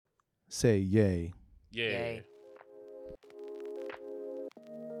say yay. Yay.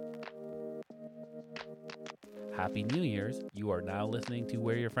 Happy New Year's. You are now listening to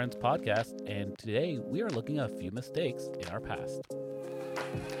Where Your Friends podcast, and today we are looking at a few mistakes in our past.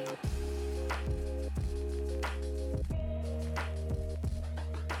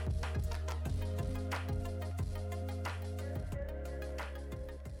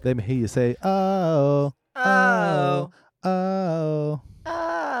 Let me hear you say, oh, oh, oh,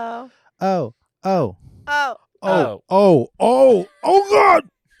 Oh. oh, oh, Oh. oh, God.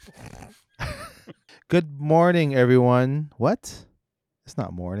 Good morning, everyone. What? It's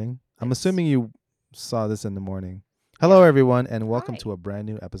not morning. I'm assuming you saw this in the morning. Hello, everyone, and welcome Hi. to a brand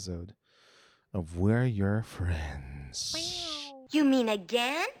new episode of We're Your Friends. You mean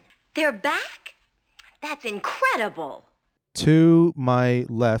again? They're back? That's incredible. To my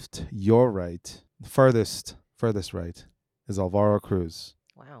left, your right, furthest right, is Alvaro Cruz.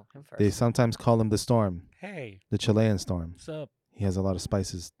 Wow, him first. They sometimes call him the Storm, Hey, the Chilean Storm. what's up? He has a lot of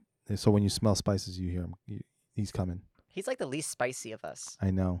spices. So when you smell spices, you hear him. He's coming. He's like the least spicy of us. I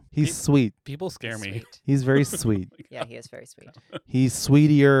know. He's He- sweet. People scare He's me. sweet. He's very sweet. Yeah, he is very sweet. He's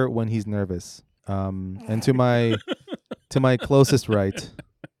sweetier when he's nervous. And to my closest right,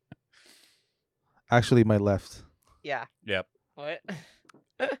 actually my left. Yeah. Yep. What?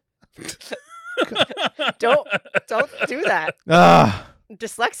 Don't do that. Ah,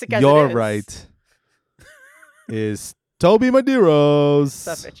 Dyslexic as your it is. right is Toby Medeiros.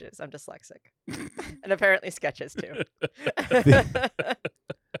 Sup, bitches. I'm dyslexic. And apparently sketches too.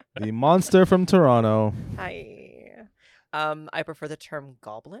 The monster from Toronto. Hi. I prefer the term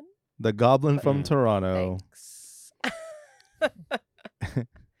goblin. The goblin from Toronto. Thanks.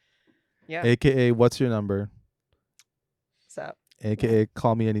 Yeah. AKA, what's your number? So, AKA,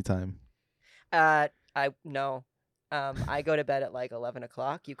 call me anytime. I no. I go to bed at like 11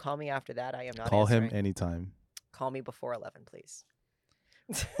 o'clock. You call me after that. I am not Call him answering. anytime. Call me before 11, please.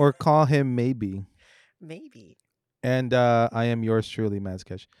 Or call him maybe. Maybe. And I am yours truly, Matt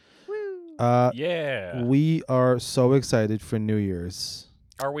Sketch. Woo. Yeah. We are so excited for New Year's.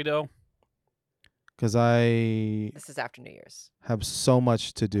 Are we though? Because I This is after New Year's. have so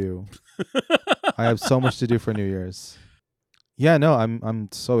much to do. I have so much to do for New Year's. Yeah, no, I'm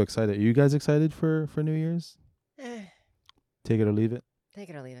so excited. Are you guys excited for New Year's? Take it or leave it. Take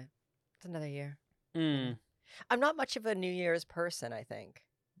it or leave it. It's another year. Mm. I'm not much of a New Year's person, I think.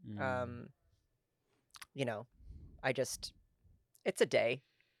 Mm. You know, it's a day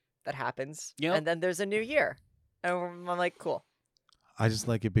that happens. Yep. And then there's a new year. And I'm like, cool. I just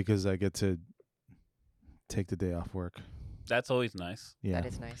like it because I get to take the day off work. That's always nice. Yeah. That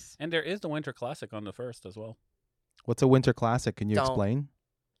is nice. And there is the Winter Classic on the 1st as well. What's a winter classic? Can you Don't. explain?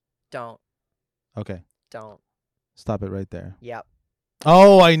 Don't. Okay. Stop it right there. Yep.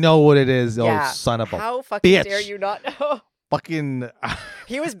 Oh, I know what it is. Yeah. Oh, son of a How fucking bitch. dare you not know? fucking.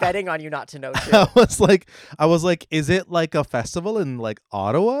 He was betting on you not to know, too. I was like, is it like a festival in like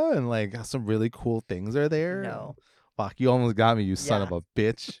Ottawa and like some really cool things are there? No. Fuck, you almost got me, you son Yeah. of a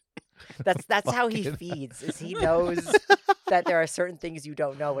bitch. That's how he Fucking- feeds. Is he knows that there are certain things you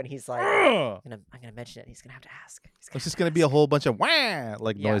don't know, and he's like, Ugh. I'm gonna mention it. He's gonna have to ask. It's just gonna be a whole bunch of wah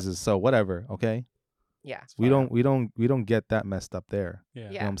like Yeah. noises. So whatever, okay. Yeah, We fine. don't get that messed up there. Yeah. You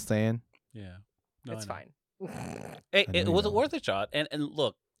know Yeah. what I'm saying? Yeah. No, it's I know. fine. Hey, I know it you was know. worth a shot. And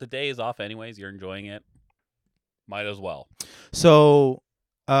look, the day is off anyways. You're enjoying it. Might as well. So,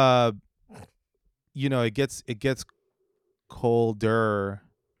 it gets colder,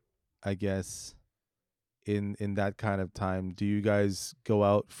 I guess, in that kind of time. Do you guys go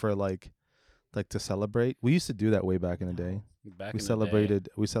out for like to celebrate? We used to do that way back in the day. Back We in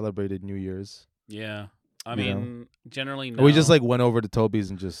celebrated New Year's. The day. Yeah. I You know? mean, generally, Or we just no. like went over to Toby's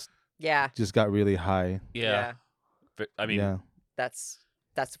and just Yeah, got really high. Yeah. But, I mean, yeah. that's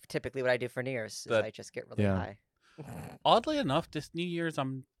typically what I do for New Year's. Is That- I just get really Yeah. high. oddly enough, this New Year's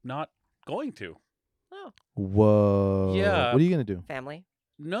I'm not going to. Whoa. Yeah. What are you gonna do? Family.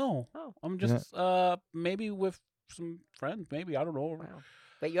 No. Oh. I'm Yeah. just maybe with some friends. Maybe I don't know. Wow.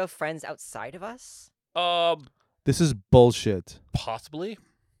 But you have friends outside of us? This is bullshit. Possibly.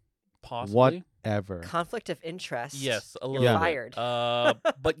 Possibly. Whatever. Conflict of interest. Yes, a You're little bit. fired.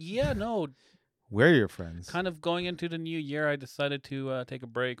 But yeah, no. We're your friends. Kind of going into the new year, I decided to take a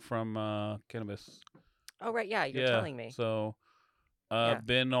break from cannabis. Oh right, yeah. You're yeah. telling me. So, Yeah.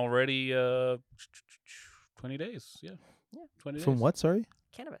 been already 20 days. Yeah. Yeah. 20 days. From what? Sorry.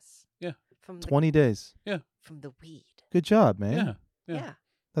 Cannabis. Yeah. From the 20 days. from the weed. Good job, man. Yeah. Yeah. Yeah.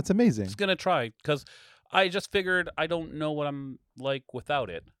 That's amazing. Just gonna try because I just figured I don't know what I'm like without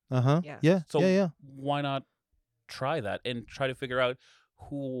it. Uh huh. Yeah. Yeah. So Yeah. why not try that and try to figure out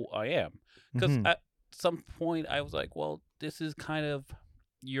who I am. Because Mhm. at some point I was like, well, this is kind of,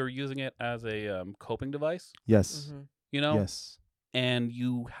 you're using it as a coping device, Yes. Mm-hmm. you know? Yes. And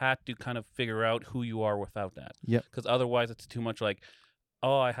you had to kind of figure out who you are without that. Yep. Because otherwise it's too much like,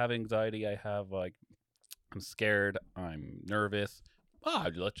 oh, I have anxiety, I have like, I'm scared, I'm nervous.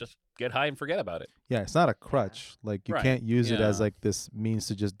 Let's just get high and forget about it. Yeah, it's not a crutch. Like you Right. can't use it as Yeah. like this means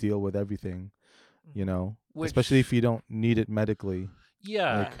to just deal with everything, you know? Which- Especially if you don't need it medically.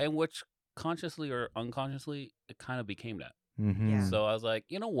 Yeah, Like- and which consciously or unconsciously, it kind of became that. Mhm. Yeah. So I was like,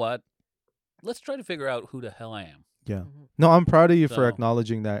 you know what? Let's try to figure out who the hell I am. Yeah. Mm-hmm. No, I'm proud of you for So-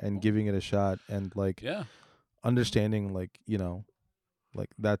 acknowledging that and giving it a shot and like Yeah. understanding like, you know, like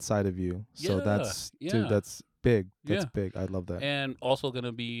that side of you. So Yeah, that's yeah. dude, that's big. That's Yeah. big. I love that. And also going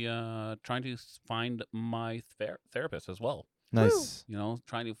to be trying to find my therapist as well. Nice. You know,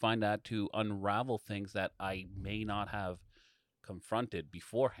 trying to find that to unravel things that I may not have confronted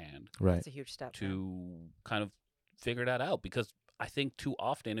beforehand Right. That's a huge step. man. to kind of figure that out. Because I think too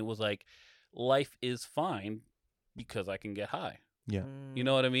often it was like, life is fine because I can get high. Yeah. You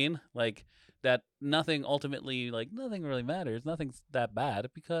know what I mean? Like that nothing ultimately, like nothing really matters. Nothing's that bad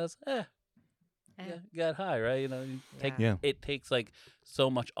because, Eh. yeah, got high, right? You know, you take Yeah. it takes like so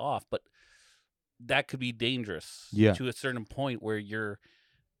much off, but that could be dangerous Yeah. to a certain point where you're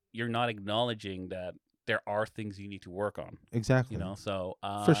not acknowledging that there are things you need to work on. Exactly. You know, so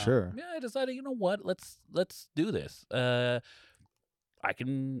For sure. Yeah, I decided, you know what? Let's do this. I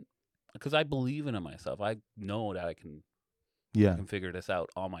can, because I believe in it myself. I know that I can Yeah. figure this out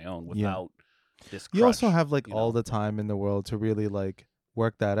on my own Yeah. without this. You also crutch, have like you all know? the time in the world to really like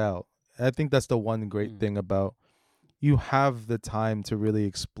work that out. I think that's the one great Mm. thing about you have the time to really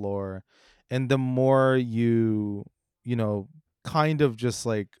explore. And the more you know, kind of just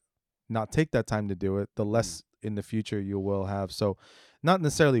like not take that time to do it, the less in the future you will have. So not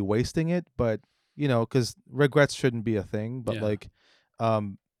necessarily wasting it, but you know, cuz regrets shouldn't be a thing, but Yeah. like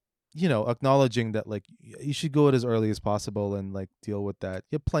you know, acknowledging that like you should go it as early as possible and like deal with that.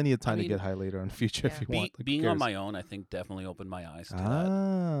 You have plenty of time to mean, get high later in the future yeah. if you want. Like, who Being on cares? my own, I think definitely opened my eyes to that.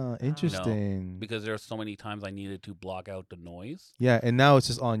 Ah, interesting. Because there are so many times I needed to block out the noise. Yeah, and now it's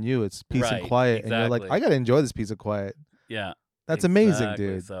just on you. It's peace and Right, quiet, and you're like, exactly. I gotta enjoy this peace of quiet. Yeah, That's amazing, exactly.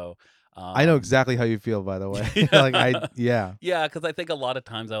 dude. So I know exactly how you feel, by the way. Yeah, Yeah, because I think a lot of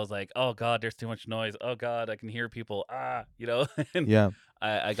times I was like, oh God, there's too much noise. Oh God, I can hear people. You know, and yeah.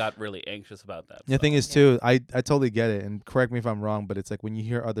 I got really anxious about that. The thing so. is too, I totally get it, and correct me if I'm wrong, but it's like when you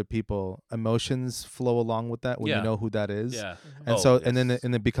hear other people, emotions flow along with that when Yeah. you know who that is, Yeah, and Oh, so and then it's-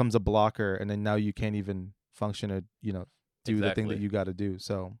 it becomes a blocker, and then now you can't even function or you know do the thing that Exactly. you got to do.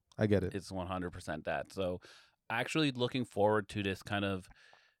 So I get it. it's 100% that. So actually looking forward to this kind of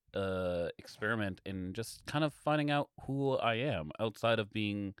experiment and just kind of finding out who I am outside of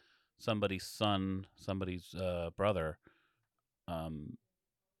being somebody's son, somebody's brother.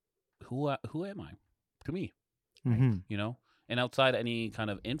 Who am I to me, Mm-hmm. you know? And outside any kind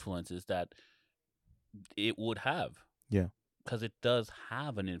of influences that it would have. Yeah. Because it does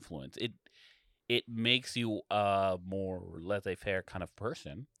have an influence. It makes you a more laissez-faire kind of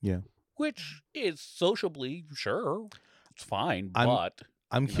person. Yeah. Which is sociably, sure, it's fine, I'm- but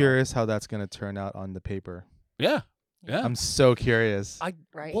I'm you know. curious how that's gonna turn out on the paper. yeah. I'm so curious.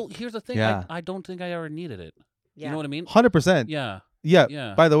 Right. Well, here's the thing. Yeah. I don't think I ever needed it. yeah. You know what I mean? 100%. Yeah. Yeah.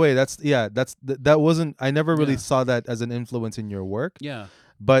 Yeah. By the way, that wasn't. I never really Yeah. saw that as an influence in your work. Yeah.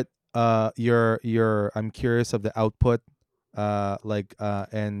 But your I'm curious of the output,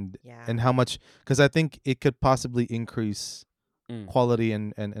 and Yeah. how much, because I think it could possibly increase Mm. quality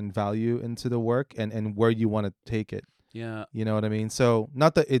and value into the work and where you want to take it. Yeah. You know what I mean? So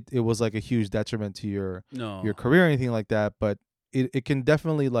not that it was like a huge detriment to your No. career or anything like that, but it can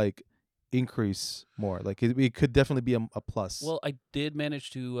definitely like increase more. Like it could definitely be a plus. Well, I did manage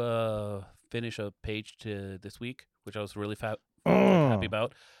to finish a page to this week, which I was really happy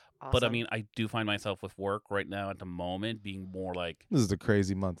about. But I Awesome. mean, I do find myself with work right now at the moment being more like this is a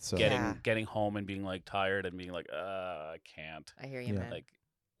crazy month. So Yeah. getting home and being like tired and being like, I can't. I hear you, Yeah. man. Like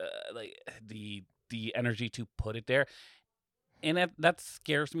the energy to put it there. And that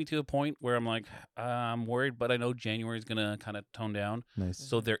scares me to a point where I'm like, I'm worried, but I know January is going to kind of tone down. nice.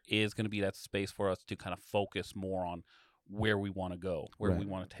 So there is going to be that space for us to kind of focus more on where we want to go, where we Right.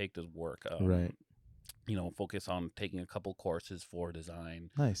 want to take this work. Right. You know, focus on taking a couple courses for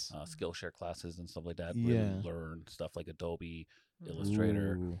design, Nice. Skillshare classes and stuff like that. Yeah. Really learn stuff like Adobe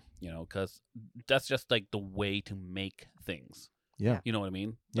Illustrator, Ooh. you know, because that's just like the way to make things. Yeah. You know what I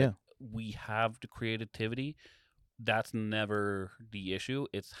mean? Yeah. We have the creativity. That's never the issue.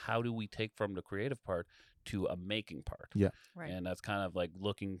 It's how do we take from the creative part to a making part. Yeah. Right. And that's kind of like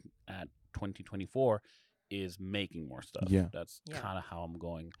looking at 2024 is making more stuff. Yeah. That's Yeah. kind of how I'm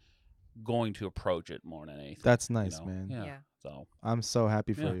going to approach it more than anything. That's you nice, know? man. Yeah. Yeah. So I'm so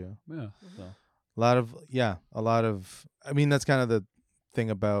happy for Yeah. you. yeah. Mhm. So A lot of I mean, that's kind of the thing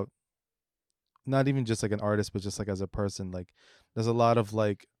about not even just like an artist, but just like as a person, like there's a lot of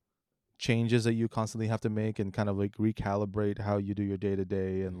like changes that you constantly have to make and kind of like recalibrate how you do your day to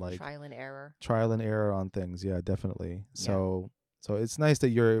day and like Trial and error. trial and error on things. Yeah, definitely. Yeah. So it's nice that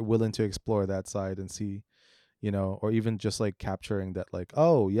you're willing to explore that side and see, you know, or even just like capturing that like,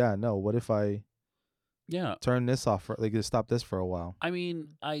 oh yeah, no, what if I yeah. turn this off for like just stop this for a while? I mean,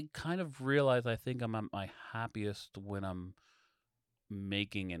 I kind of realize I think I'm at my happiest when I'm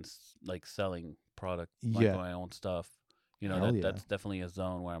making and like selling product, like Yeah. my own stuff. You know, Hell yeah. that's definitely a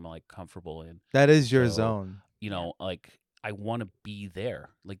zone where I'm like comfortable in. That is your So, zone. You know, like I want to be there.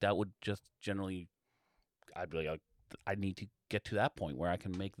 Like that would just generally, I'd be like, I need to get to that point where I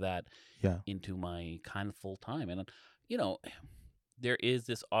can make that Yeah. into my kind of full time. And you know, there is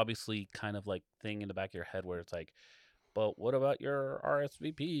this obviously kind of like thing in the back of your head where it's like, but what about your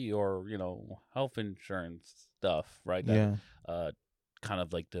RSVP or, you know, health insurance stuff, right? That Yeah. kind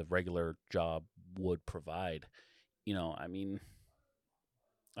of like the regular job would provide. You know, I mean,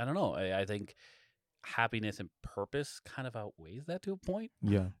 I don't know. I think happiness and purpose kind of outweighs that to a point,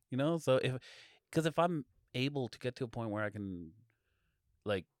 Yeah. you know? So if I'm able to get to a point where I can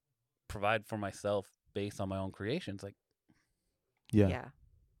like provide for myself based on my own creations, like, Yeah. Yeah.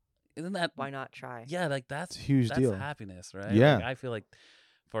 isn't that, Why not try? yeah, like that's It's a huge that's deal. happiness, right? Yeah. Like, I feel like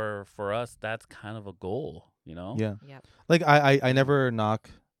for us, that's kind of a goal, you know? Yeah. Yep. Like I never knock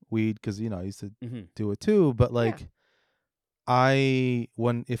weed because you know I used to Mm-hmm. do it too, but Yeah. like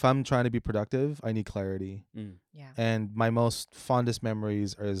if I'm trying to be productive, I need clarity. Yeah. And my most fondest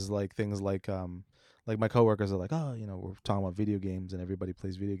memories is like things like my coworkers are like, oh, you know, we're talking about video games and everybody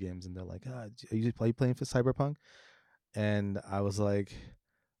plays video games and they're like, are you playing for Cyberpunk? And I was like,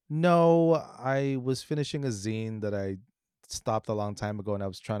 no, I was finishing a zine that I stopped a long time ago and I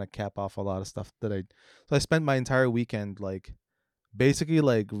was trying to cap off a lot of stuff so I spent my entire weekend like basically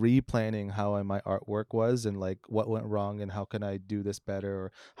like replanning how my artwork was and like what went wrong and how can I do this better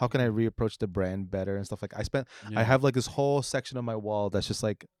or how can I reapproach the brand better and stuff. Like I have like this whole section on my wall that's just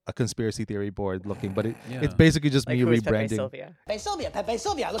like a conspiracy theory board looking, but it's basically just Like me who is Pepe rebranding. Sylvia? Pepe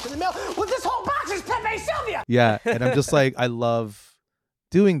Sylvia, I look in the mirror. Well, this whole box is Pepe Sylvia. Yeah, and I'm just like I love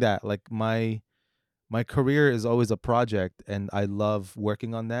doing that. Like my career is always a project and I love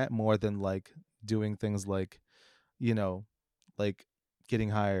working on that more than like doing things like, you know, like getting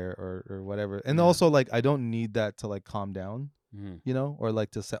higher or whatever. And Yeah. also like I don't need that to like calm down, Mm-hmm. you know, or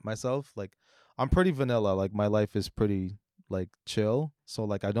like to set myself. Like I'm pretty vanilla. Like my life is pretty like chill. So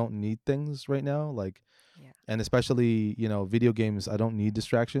like I don't need things right now. Like Yeah. and especially, you know, video games, I don't need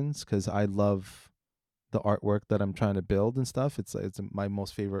distractions because I love the artwork that I'm trying to build and stuff. It's my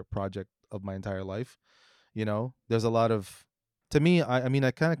most favorite project of my entire life. You know, there's a lot of, to me, I mean,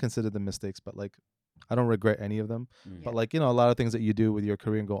 I kind of consider them mistakes, but like, I don't regret any of them. Mm-hmm. But like, you know, a lot of things that you do with your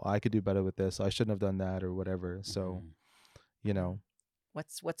career and go, I could do better with this. I shouldn't have done that or whatever. So, you know,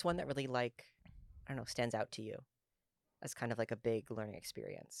 What's one that really like, I don't know, stands out to you as kind of like a big learning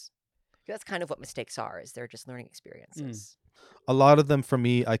experience? 'Cause that's kind of what mistakes are, is they're just learning experiences. a lot of them for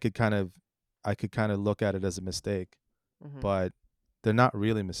me, I could kind of look at it as a mistake, Mhm. but they're not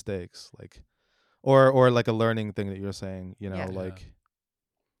really mistakes. Like, or like a learning thing that you're saying, you know, Yeah. like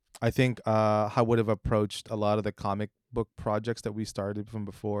I think I would have approached a lot of the comic book projects that we started from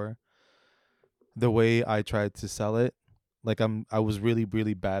before. The way I tried to sell it, like I was really,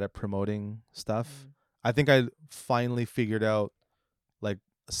 really bad at promoting stuff. Mhm. I think I finally figured out like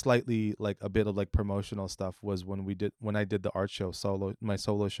slightly like a bit of like promotional stuff was when I did the art show my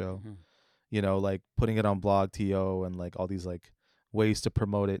solo show, Mm-hmm. you know, like putting it on Blog TO and like all these like ways to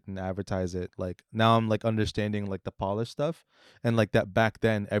promote it and advertise it. Like now I'm like understanding like the polished stuff and like that back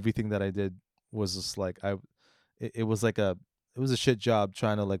then everything that I did was just like it was a shit job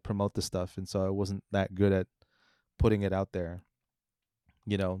trying to like promote the stuff, and so I wasn't that good at putting it out there.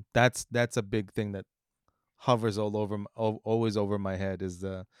 You know, that's a big thing that hovers always over my head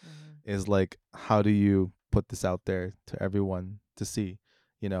is like how do you put this out there to everyone to see,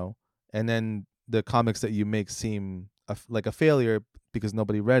 you know? And then the comics that you make seem like a failure because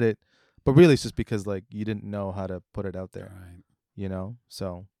nobody read it, but really it's just because like you didn't know how to put it out there, Right. you know?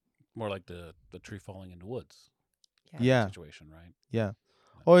 So More like the tree falling in the woods yeah, situation, right? yeah.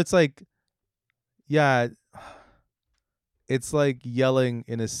 Or it's like, yeah, it's like yelling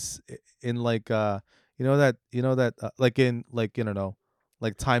in like you know that like in like, I don't know,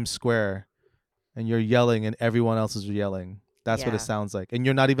 like Times Square and you're yelling and everyone else is yelling. That's what Yeah. it sounds like. And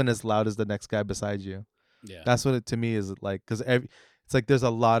you're not even as loud as the next guy beside you. Yeah. That's what it to me is like, because it's like there's a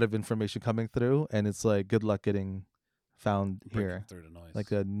lot of information coming through, and it's like good luck getting found Breaking here, through the noise.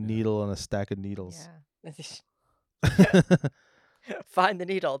 like a needle and a stack of needles. Yeah. Find the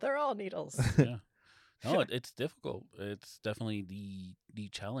needle. They're all needles. Yeah. No, it's difficult. It's definitely the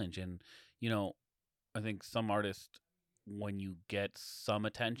challenge, and I think some artists, when you get some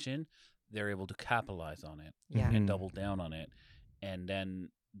attention, they're able to capitalize on it Yeah. Mhm. and double down on it, and then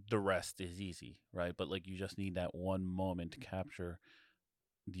the rest is easy, right? But like you just need that one moment to capture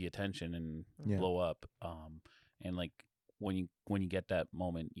the attention and Yeah. blow up. And like when you get that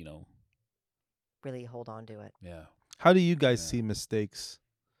moment, Really hold on to it. yeah. How do you guys Yeah. see mistakes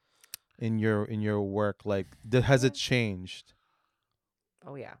in your work? Like, has it changed?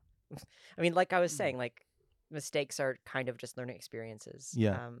 Oh yeah. I mean, like I was Mm. saying, like mistakes are kind of just learning experiences.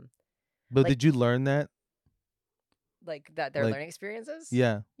 Yeah. But like- did you learn that? Like that they're Like- learning experiences.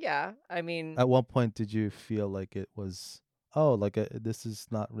 Yeah. Yeah. I mean, At one point, did you feel like it was, this is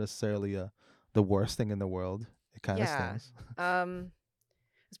not necessarily the worst thing in the world? It kind of Yeah. stings.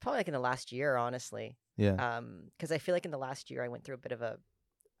 it's probably like in the last year, honestly. Yeah. Because I feel like in the last year I went through a bit of a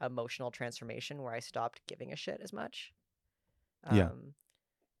emotional transformation where I stopped giving a shit as much. Yeah.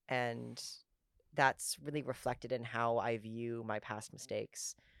 And that's really reflected in how I view my past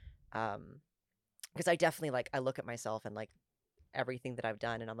mistakes. Because I definitely I look at myself and like everything that I've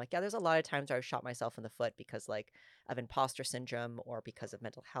done, and I'm like, yeah, there's a lot of times where I've shot myself in the foot because like of imposter syndrome or because of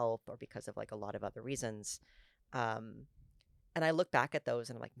mental health or because of like a lot of other reasons. And I look back at those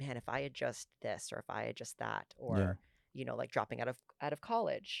and I'm like, man, if I had just this or if I had just that, or like dropping out of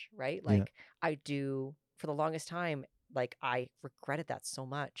college, right? Yeah. Like I do for the longest time, like I regretted that so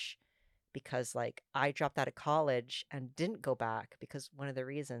much because like I dropped out of college and didn't go back because one of the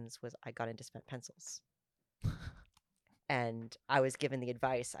reasons was I got into spent pencils. And I was given the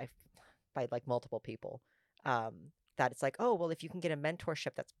advice by like multiple people that it's like, oh, well, if you can get a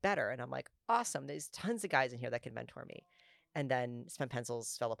mentorship, that's better. And I'm like, awesome. There's tons of guys in here that can mentor me. And then spent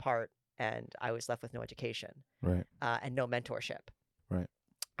pencils fell apart and I was left with no education Right. and no mentorship. Right.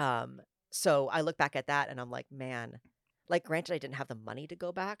 So I look back at that and I'm like, man, like granted, I didn't have the money to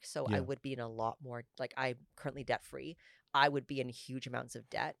go back. So I Yeah. would be in a lot more, like I'm currently debt free. I would be in huge amounts of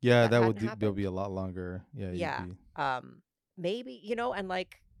debt. if Yeah, that hadn't would there'll happened. be a lot longer. Yeah. you'd Yeah. be- Maybe, and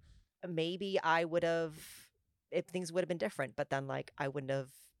like maybe I would have, if things would have been different, but then like I wouldn't have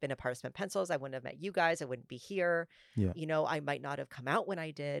been a part of Spent Pencils. I wouldn't have met you guys. I wouldn't be here. Yeah. I might not have come out when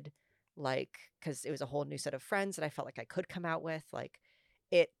I did, like, because it was a whole new set of friends that I felt like I could come out with. Like,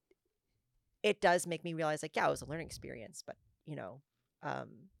 it does make me realize, like, yeah, it was a learning experience, but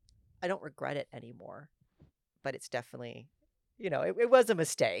I don't regret it anymore. But it's definitely, it was a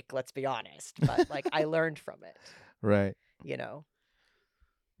mistake. Let's be honest. But like, I learned from it. Right.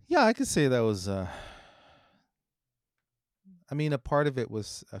 Yeah, I could say that was. I mean, a part of it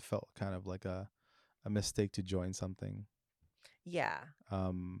was I felt kind of like a mistake to join something. Yeah.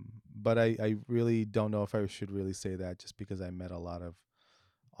 But I really don't know if I should really say that just because I met a lot of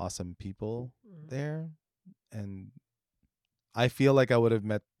awesome people there, and I feel like I would have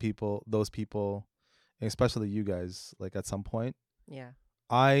met those people, especially you guys, like at some point. Yeah.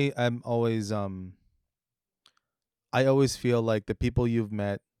 I am always I always feel like the people you've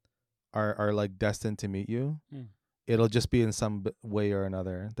met are like destined to meet you. It'll just be in some way or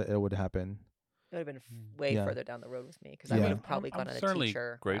another that it would happen. It would have been way Yeah. further down the road with me because I Yeah. would have probably I'm gone on a certainly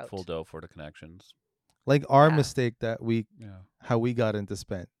teacher grateful route. though for the connections. Like our Yeah. mistake that Yeah. how we got into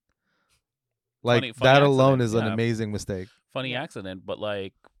Spent. Like Funny that alone accident, is an yeah. amazing mistake. Funny Yeah. accident, but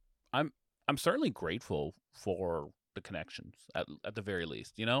like I'm certainly grateful for the connections at the very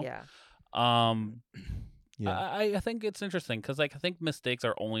least, Yeah. Yeah. I think it's interesting because like I think mistakes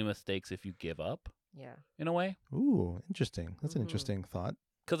are only mistakes if you give up Yeah. in a way. Ooh, interesting. That's an Mhm. interesting thought.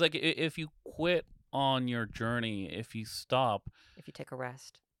 Because like if you quit on your journey, if you stop, If you take a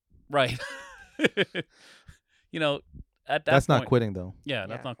rest. right, at that That's not point- quitting though. Yeah,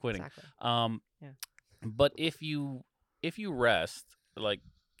 that's Yeah, not quitting. Exactly. Yeah. But if you rest, like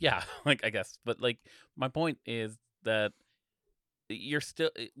yeah, like I guess, but like my point is that you're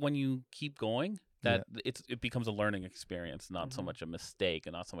still when you keep going, that it becomes a learning experience, not so Mhm. much a mistake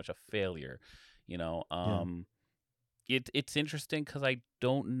and not so much a failure. It's interesting because I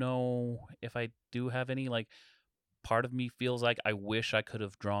don't know if I do have any like part of me feels like I wish I could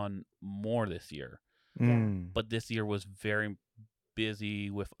have drawn more this year, Yeah. but this year was very busy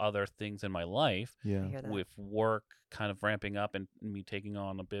with other things in my life, I Yeah. hear that. with work kind of ramping up and me taking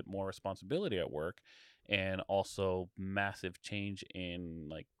on a bit more responsibility at work, and also massive change in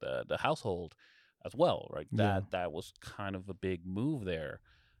like the household as well, right? Yeah. That was kind of a big move there.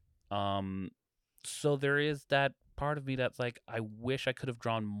 So there is that part of me that's like, I wish I could have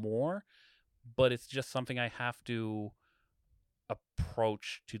drawn more, but it's just something I have to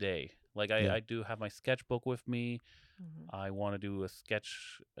approach today. Like Yeah. I do have my sketchbook with me. Mhm. I want to do a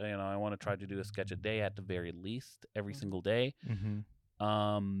sketch, I want to try to do a sketch a day at the very least, every Mhm. single day. Mm-hmm.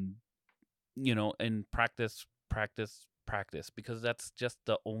 Um, and practice, because that's just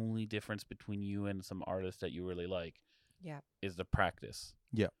the only difference between you and some artists that you really like Yeah. is the practice.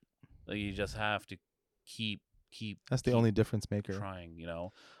 Yeah. Like, you just have to keep That's the keep only difference maker. trying,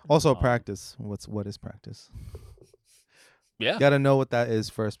 Also, Um, practice. What is practice? Yeah. You got to know what that is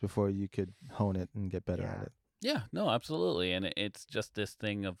first before you could hone it and get better at Yeah. it. Yeah, no, absolutely. And it's just this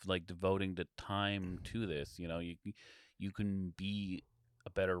thing of like devoting the time to this. You can be a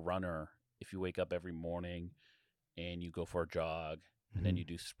better runner if you wake up every morning and you go for a jog, and then Mhm. you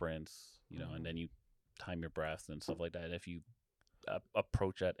do sprints, and Mhm. then you time your breath and stuff like that. If you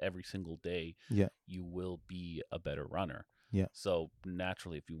approach that every single day, Yeah. you will be a better runner. Yeah. So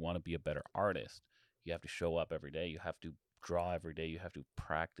naturally, if you want to be a better artist, you have to show up every day. You have to draw every day. You have to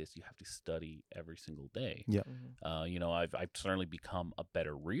practice. You have to study every single day. Yeah. Mhm. I've certainly become a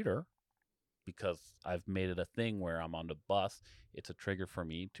better reader because I've made it a thing where I'm on the bus. It's a trigger for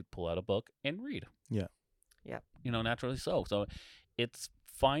me to pull out a book and read. Yeah. Yep. Naturally so. So it's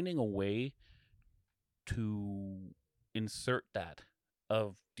finding a way to insert that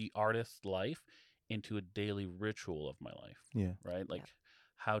of the artist's life into a daily ritual of my life, Yeah. right? Like Yep.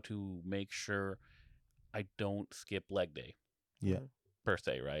 how to make sure I don't skip leg day Yeah. Mhm. per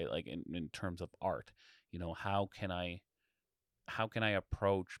se, right? Like in terms of art, how can I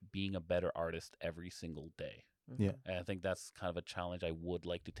approach being a better artist every single day? Yeah. Mhm. And I think that's kind of a challenge I would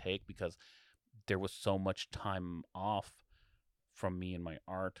like to take, because there was so much time off from me and my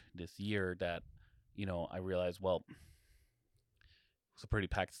art this year that, I realized, well, it's a pretty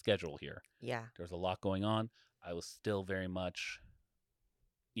packed schedule here. Yeah. There's a lot going on. I was still very much,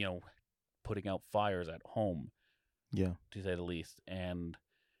 you know, putting out fires at home, Yeah. to say the least. And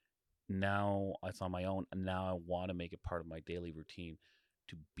now it's on my own, and now I want to make it part of my daily routine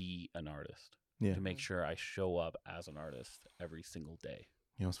to be an artist, Yeah. to make Mhm. sure I show up as an artist every single day.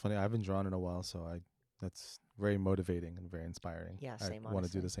 It's funny. I haven't drawn in a while, so that's very motivating and very inspiring. Yeah, I same, want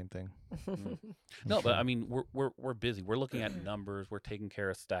to do honestly. the same thing. No, but sure. I mean, we're busy. We're looking at numbers. We're taking care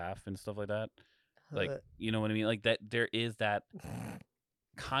of staff and stuff like that. Like, you know what I mean? Like that, there is that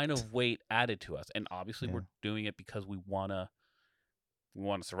kind of weight added to us, and obviously Yeah. we're doing it because we wanna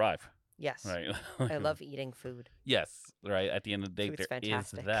survive, Yes. right? I love eating food. Yes, right. At the end of the day, Food's there is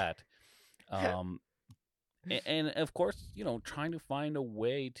fantastic. that. Um, and of course, trying to find a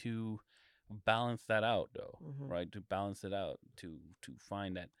way to balance that out, though, Mhm. right? To balance it out, to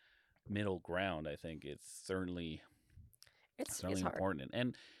find that middle ground. I think it's certainly It's certainly hard. important.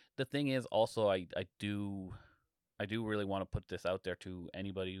 And the thing is, also, I do really want to put this out there to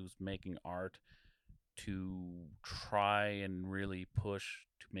anybody who's making art, to try and really push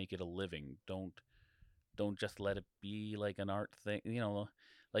to make it a living. Don't just let it be like an art thing,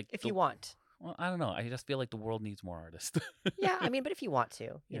 like If you want. well, I don't know. I just feel like the world needs more artists. Yeah, I mean, but if you want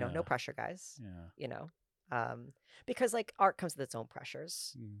to, Yeah. no pressure, guys. Yeah. Because like art comes with its own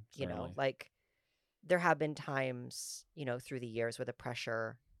pressures. Certainly. Like there have been times, through the years where the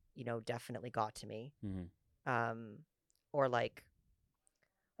pressure, definitely got to me. Mhm. Or like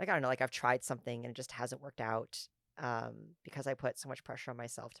I don't know, like I've tried something and it just hasn't worked out. Because I put so much pressure on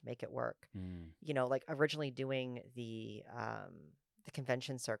myself to make it work. Mm. Like originally doing the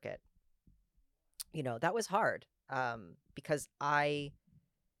convention circuit, that was hard. Because I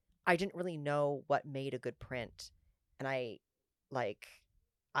didn't really know what made a good print, and I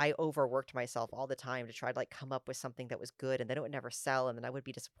overworked myself all the time to try to like come up with something that was good, and then it would never sell, and then I would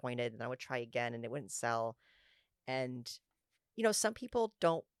be disappointed, and I would try again and it wouldn't sell. And some people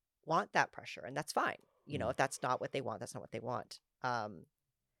don't want that pressure, and that's fine. If that's not what they want, that's not what they want.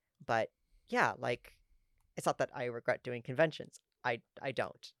 But yeah, like it's not that I regret doing conventions. I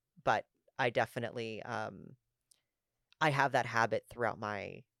don't. But I definitely I have that habit throughout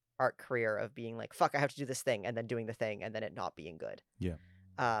my art career of being like, fuck, I have to do this thing, and then doing the thing and then it not being good. Yeah.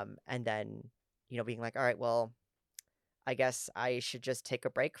 And then, being like, all right, well, I guess I should just take a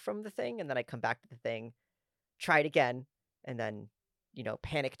break from the thing, and then I come back to the thing, try it again, and then,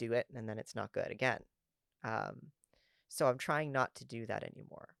 panic do it, and then it's not good again. So I'm trying not to do that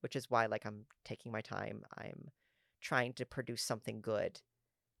anymore, which is why like I'm taking my time. I'm trying to produce something good.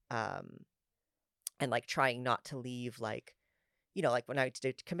 And like trying not to leave like, like when I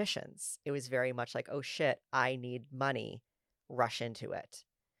did commissions, it was very much like, oh shit, I need money, rush into it.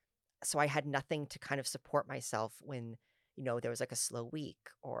 so I had nothing to kind of support myself when, there was like a slow week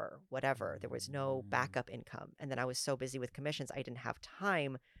or whatever. There was no backup income. And then I was so busy with commissions, I didn't have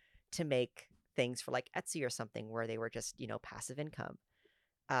time to make things for like Etsy or something where they were just, passive income.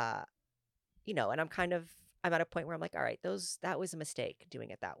 And I'm at a point where I'm like, all right, that was a mistake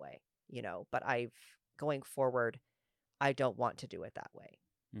doing it that way, but going forward, I don't want to do it that way.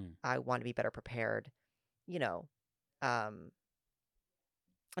 I want to be better prepared, you know, um,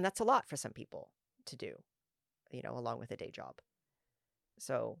 and that's a lot for some people to do, along with a day job.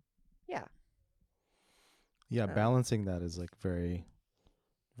 So, yeah. Yeah, balancing that is like very,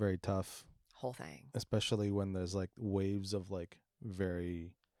 very tough, Whole thing. especially when there's like waves of like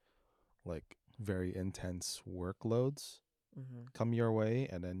very intense workloads Mm-hmm. come your way,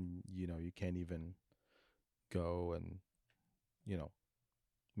 and then you can't even go and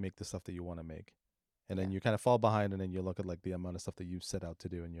make the stuff that you want to make, and then Yeah. you kind of fall behind, and then you look at like the amount of stuff that you've set out to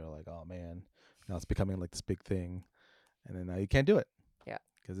do, and you're like, oh man, now it's becoming like this big thing, and then now you can't do it. Yeah.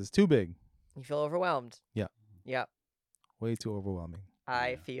 Because it's too big. You feel overwhelmed. Yeah. Yep. Way too overwhelming. I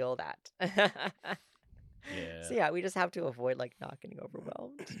Yeah. feel that. Yeah. So yeah, we just have to avoid like not getting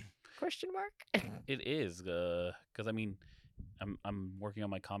overwhelmed. Question mark? It is because I mean, I'm working on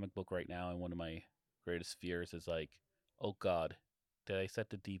my comic book right now, and one of my greatest fears is like, oh God, did I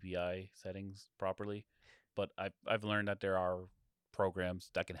set the DPI settings properly? But I've learned that there are programs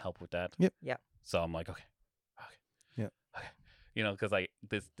that can help with that. Yep. Yep. So I'm like, okay. Yep. Okay. Because like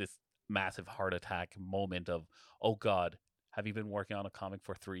this massive heart attack moment of, oh God, have you been working on a comic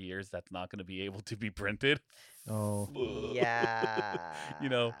for 3 years that's not going to be able to be printed? Oh. Yeah.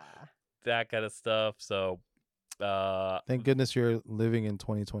 That kind of stuff. So, Thank goodness you're living in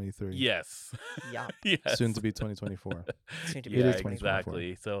 2023. yes. Yup. Yes. Soon to be 2024. Soon to be Yeah, 2024.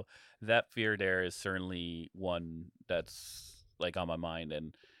 exactly. So that fear there is certainly one that's like on my mind,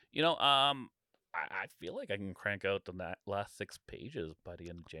 and I feel like I can crank out the last 6 pages by the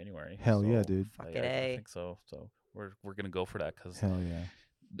end of January. Hell yeah, So, dude. Fucking I A. think so. So we're gonna go for that because Hell yeah.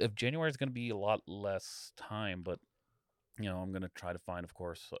 if January is gonna be a lot less time, but I'm gonna try to find, of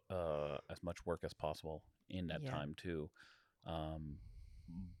course, as much work as possible in that Yeah. time too.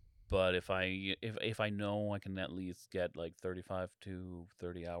 But if I know I can at least get like 35 to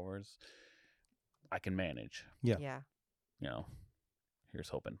 30 hours, I can manage. Yeah. Yeah. Here's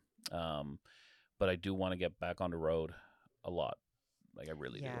hoping. But I do want to get back on the road a lot. Like I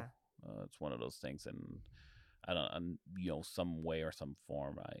really Yeah. do. It's one of those things, and I don't, some way or some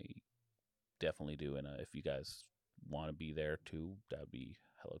form, I definitely do. And if you guys want to be there too, that'd be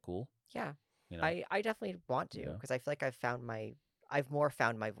hella cool. Yeah. You know? I definitely want to Yeah. because I feel like I've more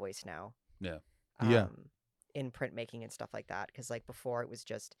found my voice now. Yeah. Yeah. In printmaking and stuff like that. Because like before it was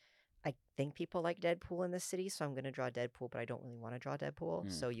just, I think people like Deadpool in this city, so I'm gonna draw Deadpool, but I don't really want to draw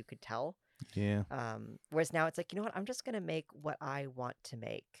Deadpool. So you could tell. Yeah. Whereas now it's like, you know what? I'm just gonna make what I want to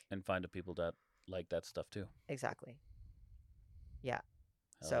make. And find the people that like that stuff too. Exactly. Yeah.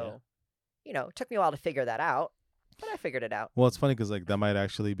 Hell So, it took me a while to figure that out, but I figured it out. Well, it's funny because like that might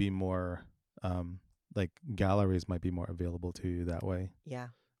actually be more, like galleries might be more available to you that way. Yeah.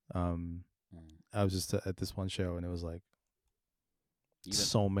 I was just at this one show, and it was like Even,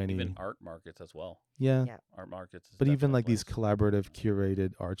 so many. even art markets as well. Yeah. Yeah. Art markets. Is But even definitely a like these place. collaborative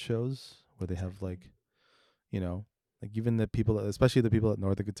curated art shows where they have like, like even the people, especially the people at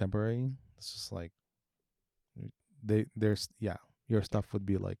Northern Contemporary, it's just like your stuff would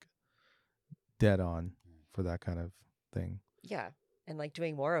be like dead on for that kind of thing. Yeah. And like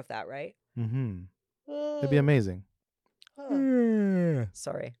doing more of that, right? Mm-hmm. It'd be amazing.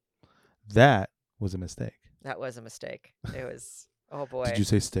 Sorry. That was a mistake. That was a mistake. It was, oh boy. Did you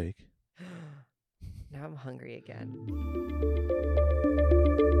say steak? Now I'm hungry again.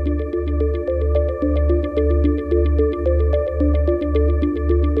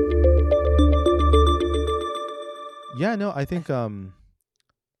 Yeah, no, I think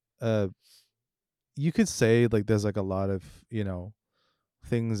you could say like there's like a lot of,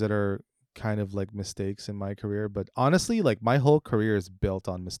 things that are kind of like mistakes in my career, but honestly, like my whole career is built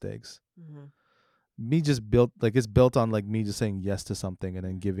on mistakes. Mm-hmm. It's built on like me just saying yes to something and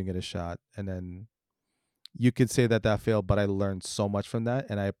then giving it a shot, and then you could say that failed, but I learned so much from that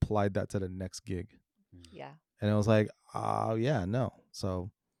and I applied that to the next gig. Yeah. And I was like, oh yeah, no.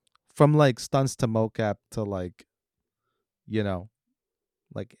 So from like stunts to mocap to like,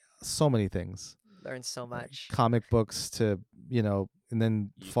 like so many things. Learned so Like much. comic books to, and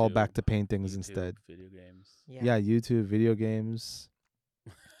then fall back to paintings YouTube, instead. Video games. Yeah, YouTube, video games.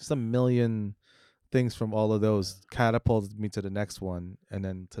 Just a million things from all of those catapulted me to the next one, and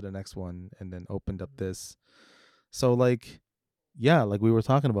then to the next one, and then opened up this. So like, yeah, like we were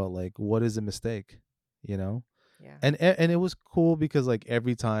talking about, like what is a mistake, you know? Yeah. And it was cool because like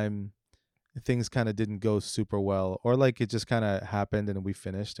every time things kind of didn't go super well, or like it just kind of happened and we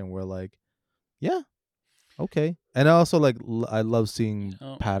finished and we're like, yeah, okay. And I also like I love seeing You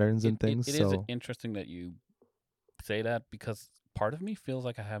know, patterns and things. it is So interesting that you say that because part of me feels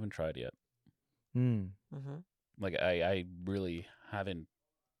like I haven't tried yet. mm, Mm-hmm. Like I really haven't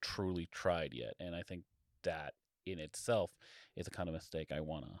truly tried yet, and I think that in itself is a kind of mistake I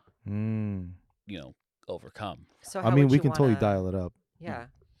want to, mm. overcome. So I how mean, would we you can totally wanna? dial it up. Yeah.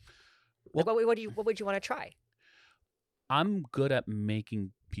 Well, Like, what would you want to try? I'm good at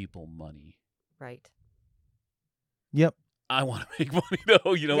making people money. Right. Yep. I want to make money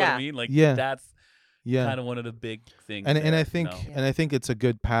though. You know what I Yeah. mean? Like Yeah. that's Yeah. kind of one of the big things. And there, I you think know? Yeah. and I think it's a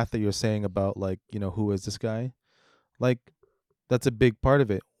good path that you're saying about, like, who is this guy? Like, that's a big part of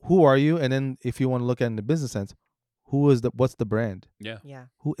it. Who are you? And then if you want to look at it in the business sense, what's the brand? Yeah, Yeah.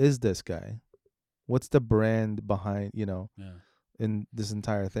 Who is this guy? What's the brand behind, yeah. in this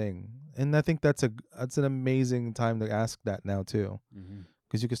entire thing? And I think that's an amazing time to ask that now too, Mm-hmm.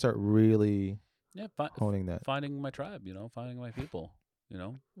 because you can start really Yeah, honing that. finding my tribe. Finding my people.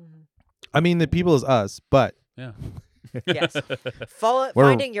 Mm-hmm. I mean, the people is us, but Yeah. Yes. We're-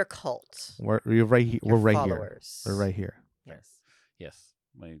 Finding your cult. we're right here. Your We're right here. followers. We're right here. Yes. Yes.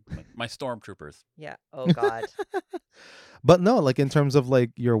 My stormtroopers. Yeah. Oh God. But no, like in terms of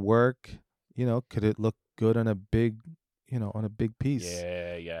like your work, could it look good on a big, on a big piece?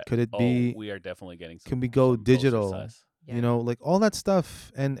 Yeah, yeah. Could it Oh, be? we are definitely getting some. Can we go some poster digital? size. Yeah. Like all that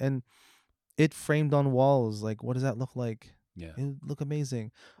stuff, and it framed on walls. Like, what does that look like? Yeah. It would look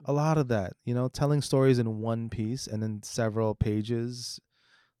amazing. A lot of that, telling stories in one piece and then several pages.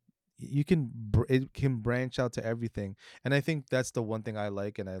 You can it can branch out to everything, and I think that's the one thing I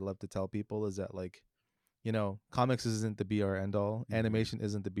like and I love to tell people is that, like, comics isn't the be or end all. Mhm. Animation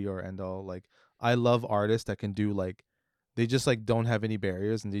isn't the be or end all. Like, I love artists that can do, like, they just like don't have any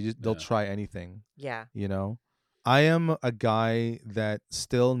barriers and they'll Yeah. try anything. Yeah. I am a guy that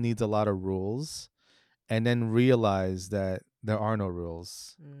still needs a lot of rules, and then realize that there are no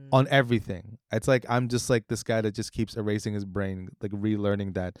rules on everything. It's like I'm just like this guy that just keeps erasing his brain, like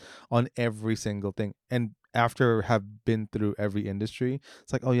relearning that on every single thing. And after have been through every industry,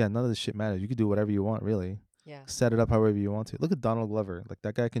 it's like, oh yeah, none of this shit matters. You can do whatever you want, really. Yeah. Set it up however you want to. Look at Donald Glover. Like,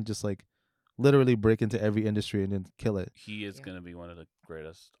 that guy can just like literally break into every industry and then kill it. He is Yeah. going to be one of the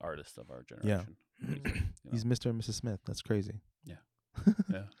greatest artists of our Yeah. generation. easily, He's Mr. and Mrs. Smith. That's crazy. Yeah.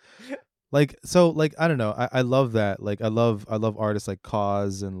 Yeah. Like, so, like, I don't know. I love that. Like, I love artists like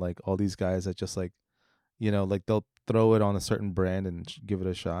Cause and like all these guys that just like, like they'll throw it on a certain brand and give it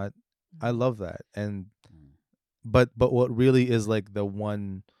a shot. I love that. And Mm. but what really is like the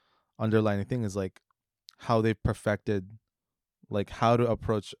one underlining thing is like how they've perfected like how to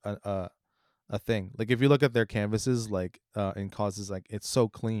approach a thing. Like, if you look at their canvases, like in Causes, like it's so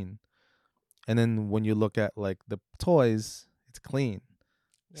clean. And then when you look at like the toys, it's clean.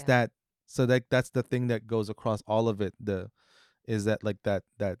 It's Yeah. that's the thing that goes across all of it. Is that like that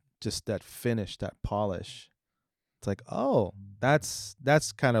just that finish, that polish. It's like, oh, that's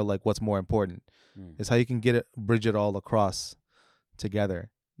kind of like what's more important Mm. is how you can get it, bridge it all across together,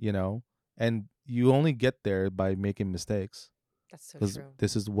 and you only get there by making mistakes, That's so because true.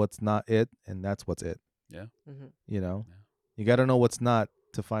 this is what's not it, and that's what's it. Mm-hmm. Yeah. You got to know what's not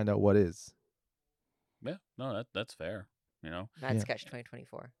to find out what is. Yeah. No, that's fair. Mad Yeah. Sketch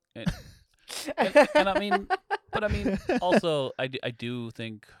 2024. And I mean, but I mean, also, I do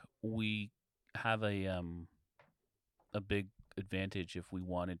think we have a big advantage if we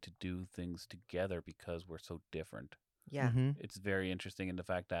wanted to do things together because we're so different. Yeah. Mm-hmm. It's very interesting in the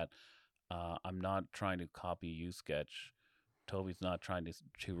fact that I'm not trying to copy you, Sketch. Toby's not trying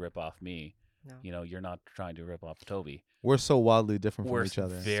to rip off me. No. You're not trying to rip off Toby. We're so wildly different We're from each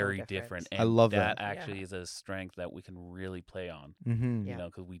other. very So different. different. I And love that that. actually Yeah. is a strength that we can really play on. Mm-hmm. Yeah.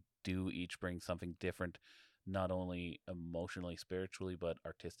 Because we do each bring something different, not only emotionally, spiritually, but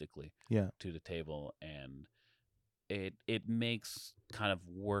artistically Yeah. to the table. And it makes kind of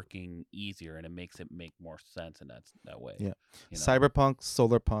working easier, and it makes it make more sense in that way. Yeah. you know? Cyberpunk,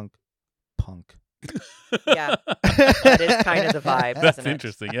 solar punk. Yeah. That is kind of the vibe, That's isn't it?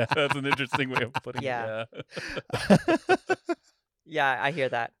 interesting. Yeah, that's an interesting way of putting Yeah. it. Yeah, I hear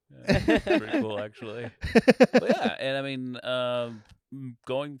that. Yeah, pretty cool, actually. But yeah, and I mean,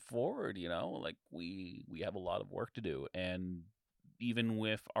 going forward, like we have a lot of work to do, and even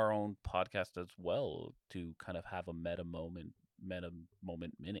with our own podcast as well, to kind of have a meta moment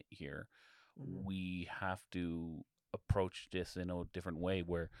minute here, Mhm. we have to approach this in a different way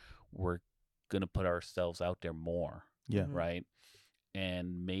where we're gonna put ourselves out there more. Yeah. Mhm. right?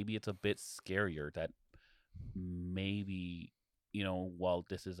 And maybe it's a bit scarier that maybe, while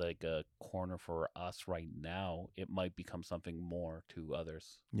this is like a corner for us right now, it might become something more to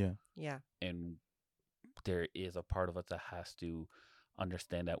others. Yeah. Yeah. And there is a part of us that has to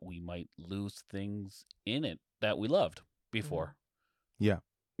understand that we might lose things in it that we loved before. Yeah.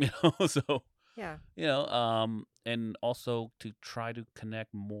 So Yeah. and also to try to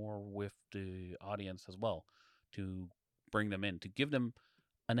connect more with the audience as well, to bring them in, to give them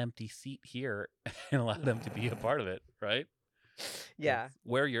an empty seat here and allow them to be a part of it, right? Yeah.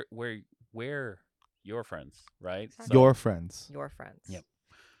 We're your friends, right? Exactly. Your friends. Your friends. Yep.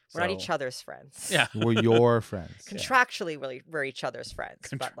 We're not So- each other's friends. Yeah. We're your friends. Contractually, we're each other's friends,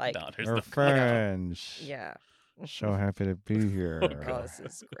 but like, No, there's Your no- friends. yeah. So happy to be here. Oh, Oh, God. this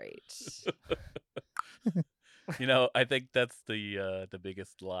is great. I think that's the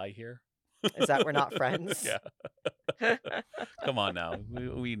biggest lie here. Is that we're not friends? Yeah. Come on now.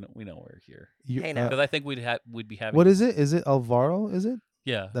 We know we're here. You- Hey, now. Because I think we'd be having what is it? Is it Alvaro? Is it?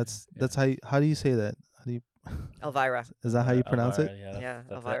 Yeah. That's yeah. how do you say that? How do you Elvira. is that how you pronounce Elvira, it? Yeah, that's, Yeah,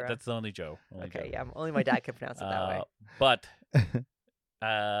 that's, Elvira. that's only Joe. Only Okay, Joe. yeah. Only my dad can pronounce it that way. But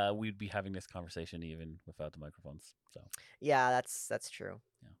we'd be having this conversation even without the microphones. So Yeah, that's true.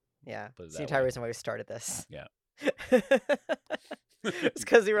 Yeah. Yeah. Put it It's the that entire way. reason why we started this. Yeah. It's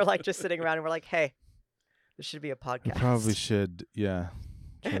because we were like just sitting around and we're like, hey, this should be a We podcast. probably should, try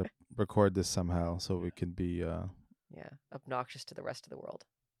to record this somehow so we can be Yeah. Obnoxious to the rest of the world.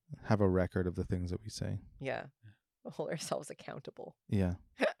 have a record of the things that we say. Yeah. Hold ourselves accountable. Yeah.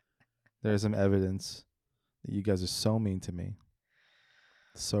 There's some evidence that you guys are so mean to me.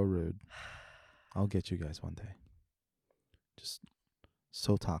 So rude. I'll get you guys one day. Just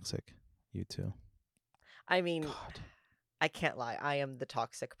so toxic, you two. I mean, God. I can't lie. I am the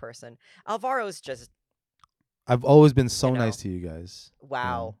toxic person. Alvaro's just I've always been so You know. nice to you guys.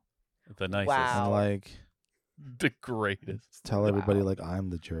 wow. The nicest. Wow. And like The greatest. tell everybody Wow. like I'm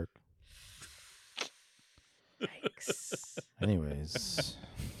the jerk. Yikes. Anyways,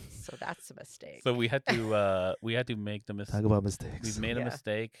 So that's a mistake. So we had to make the talk mistake. about mistakes. We've made a Yeah.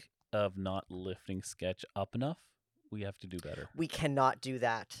 mistake of not lifting Sketch up enough. We have to do better. We cannot do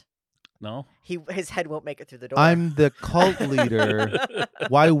that. No? His head won't make it through the door. I'm the cult leader.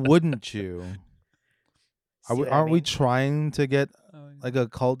 Why wouldn't you? See what I Aren't we mean? trying to get like a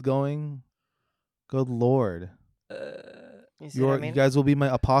cult going? Good Lord. You see what I mean? You guys will be my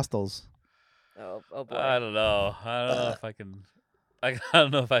apostles. Oh boy. I don't know. I don't know if I can. I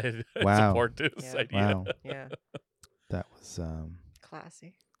don't know if I Wow. support this Yeah. idea. Wow. Yeah. That was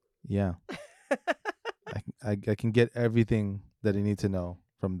Classy. yeah. I can get everything that I need to know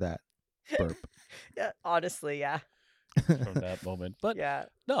from that burp. Yeah. Honestly, yeah. From that moment. But Yeah.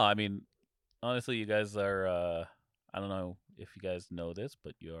 no, I mean, honestly, you guys are. I don't know if you guys know this,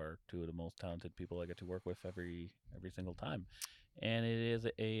 but you are two of the most talented people I get to work with every single time, and it is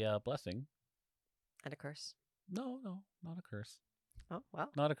a blessing. And a curse. No, not a curse. Oh wow.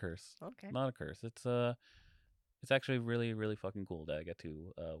 Not a curse. Okay. Not a curse. It's actually really, really fucking cool that I get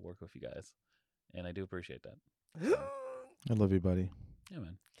to work with you guys, and I do appreciate that. I love you, buddy. Yeah,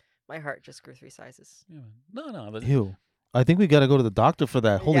 man. My heart just grew 3 sizes. Yeah, man. No, but Ew. I think we gotta go to the doctor for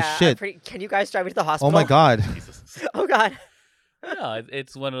that. Holy Yeah, shit. Can you guys drive me to the Oh hospital? my god. Jesus. Oh god. No,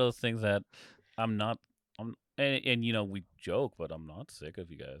 it's one of those things that I'm not. And we joke, but I'm not sick of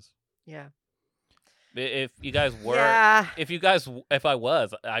you guys. Yeah. If you guys were, Yeah. if I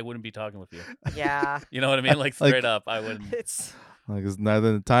was, I wouldn't be talking with you. Yeah. You know what I mean? Like Like- straight up, I wouldn't. It's Like it's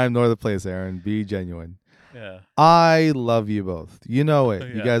neither the time nor the place, Aaron. Be genuine. Yeah. I love you both. You know it.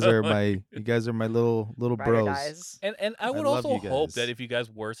 You Yeah. guys are my little ride or bros. dies. And I would love also you hope guys. that if you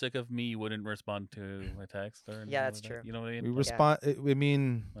guys were sick of me, you wouldn't respond to my text or anything that's like that. true. You know what I We mean? respond. I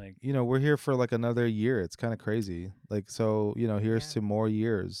mean, Like, we're here for like another year. It's kind of crazy. Like, so here's Yeah. to more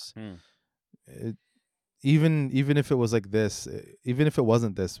years. Hmm. Even if it was like this, even if it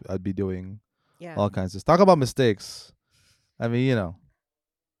wasn't this, I'd be doing Yeah. all kinds of. Talk about mistakes. I mean,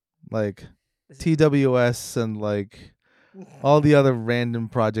 like This is- TWS and like all the other random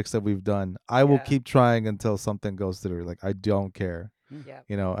projects that we've done. I will Yeah. keep trying until something goes through. Like I don't care, Yeah.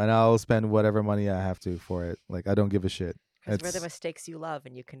 and I'll spend whatever money I have to for it. Like I don't give a shit. Because we're the It's- mistakes you love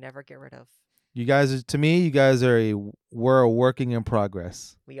and you can never get rid of. You guys, to me, you guys we're a working in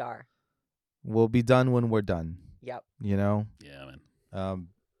progress. We are. We'll be done when we're done. Yep. yeah, man.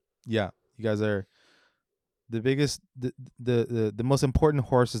 Yeah, you guys are the biggest, the most important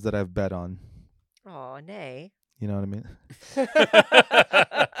horses that I've bet on. Oh, nay. You know what I mean?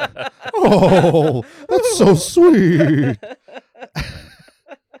 Oh, that's so sweet.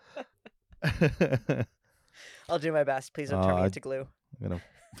 I'll do my best. Please don't turn me I- into glue. I'm gonna.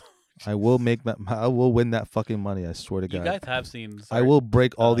 I will make that. I will win that fucking money. I swear to You God. guys have seen. I Sorry, will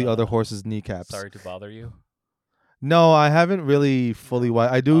break all the other uh, horses' kneecaps. Sorry to bother you. No, I haven't really fully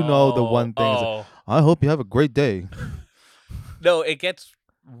watched. I do know the one thing. Is Oh, I hope you have a great day. no, it gets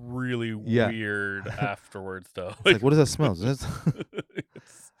really Yeah. weird afterwards, though. It's like, what does that smell? Is It's-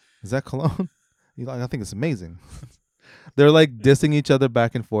 that cologne? You know, I think it's amazing. They're like dissing each other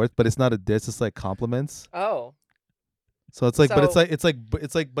back and forth, but it's not a diss. It's like compliments. Oh. So it's like, but it's So- like, Yeah. but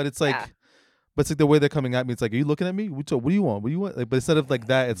it's like the way they're coming at me. It's like, are you looking at me? What do you want? What do you want? Like, but instead of like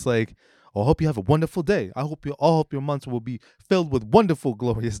that, it's like, oh, I hope you have a wonderful day. I hope your months will be filled with wonderful,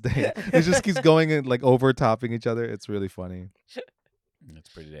 glorious day. It just keeps going and like overtopping each other. It's really funny.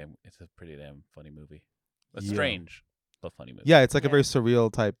 It's a pretty damn funny movie. A Yeah. strange but funny movie. Yeah, it's like a Yeah. very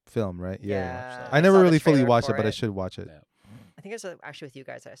surreal type film, right? Yeah. I never saw the really fully trailer watched it, for but I should watch it. Yeah. I think it was actually with you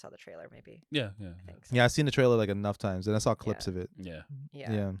guys that I saw the trailer, maybe. Yeah. I think so. Yeah, I've seen the trailer like enough times, and I saw clips of it. Yeah.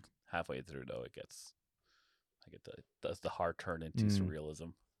 Yeah. Yeah. Halfway through though, it gets it does the hard turn into Mm.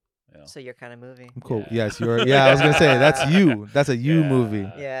 surrealism. You know? So your kind of movie. I'm cool. Yeah. Yes, you're. Yeah, I was gonna say that's you. That's a you movie.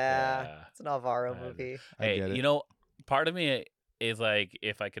 Yeah. It's an Alvaro I- movie. I Hey, get it. you know, part of me is like,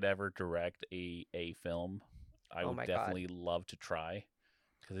 if I could ever direct a film, I Oh would my God. definitely love to try,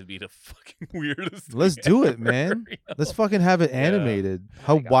 because it'd be the fucking weirdest. Let's thing do it, ever, man. you know? Let's fucking have it Yeah. animated. Oh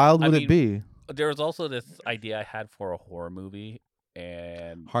How my God. wild I would mean, it be? There was also this idea I had for a horror movie,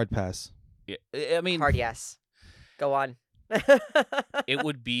 and Hard pass. I mean, Hard yes. Go on. it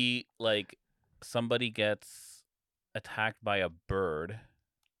would be like somebody gets attacked by a bird,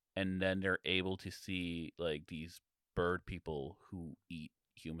 and then they're able to see like these bird people who eat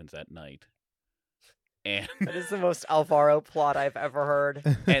humans at night, and That is the most Alvaro plot I've ever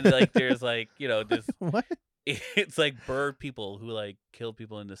heard. and like there's like, you know, this What? it's like bird people who like kill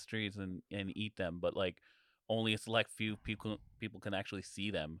people in the streets and eat them, but like only a select few people can actually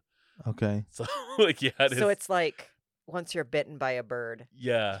see them. Okay. So like, yeah, So it's like once you're bitten by a bird,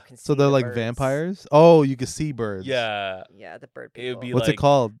 yeah, you can So see they're the like birds. vampires. Oh, you can see birds. yeah. Yeah, the bird It would people. be What's like- it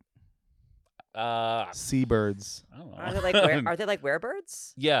called? I Seabirds. don't know. Are they like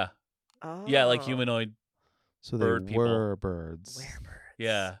werebirds? yeah, Oh. yeah, like humanoid. So Bird they people. were birds. Werebirds.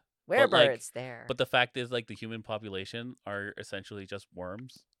 Yeah, But, like- Werebirds there. but the fact is, like, the human population are essentially just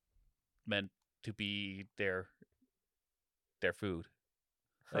worms meant to be their food.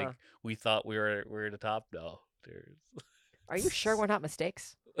 Like, Huh. we thought we were at the top. No, there's. Are you sure we're not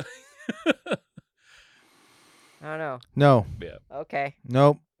mistakes? I don't know. No. Yeah. Okay,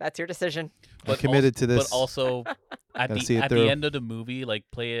 Nope. that's your decision. I'm committed to this. But also, at Gotta see the it at through. the end of the movie, like,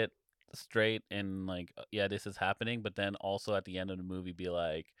 play it straight and like, yeah, this is happening. But then also at the end of the movie, be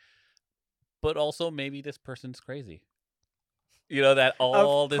like, but also maybe this person's crazy. You know, that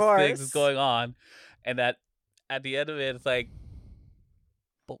all this things is course. going on, and that at the end of it, it's like,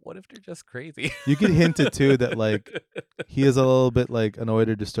 but what if they're just crazy? You could hint it too that like he is a little bit like annoyed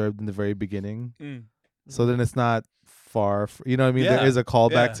or disturbed in the very beginning. Mm, So then it's not far. You know what I mean? Yeah, There is a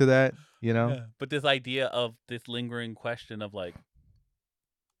callback yeah. to that. You know? yeah. But this idea of this lingering question of like,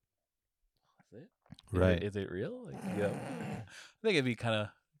 is it? Right. Is it real? Like, you know, I think it'd be kind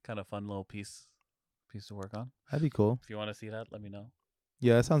of fun little piece to work on. That'd be cool. If you want to see that, let me know.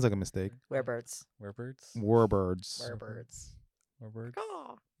 Yeah, that sounds like a mistake. Werebirds. Werebirds. Warbirds. Werebirds. Werebirds.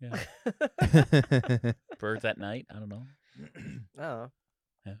 Caw. Yeah. Birds at night. I don't know. Oh.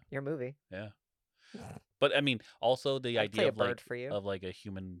 Yeah. Your movie. Yeah. But I mean, also the I'd play idea a of bird like for you. of like a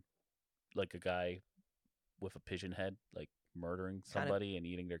human, like a guy with a pigeon head, like murdering Kinda- somebody and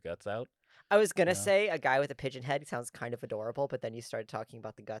eating their guts out. I was gonna Yeah. say a guy with a pigeon head sounds kind of adorable, but then you started talking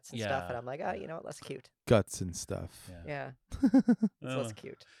about the guts and stuff, and Yeah, I'm like, oh, yeah. you know what? Less cute. Guts and stuff. Yeah. Yeah, it's Uh, less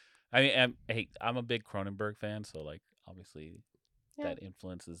cute. I mean, hey, I'm a big Cronenberg fan, so like obviously Yeah. that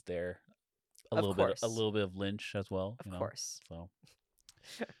influence is there. A Of little course. bit, a little bit of Lynch as well. Of you know, course. So,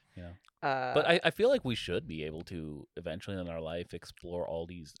 you know, But but I feel like we should be able to eventually in our life explore all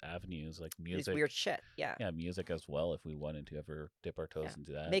these avenues, like these music. weird shit. Yeah. Yeah, music as well. If we wanted to ever dip our toes Yeah.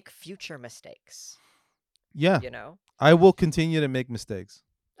 into that. Make future mistakes. Yeah. You know. I will continue to make mistakes.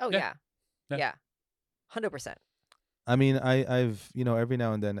 Oh Yeah. yeah. Yeah. Yeah. 100%. I mean, I've every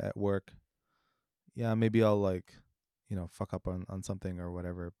now and then at work, yeah, maybe I'll like, fuck up on something or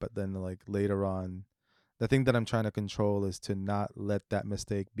whatever. But then like later on, the thing that I'm trying to control is to not let that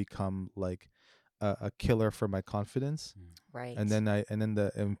mistake become like a killer for my confidence. Right. And then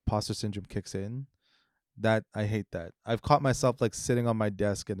the imposter syndrome kicks in. That I hate that. I've caught myself like sitting on my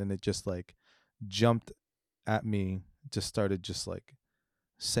desk and then it just like jumped at me, just started just like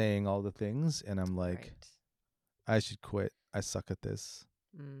saying all the things, and I'm like, Right. I should quit. I suck at this.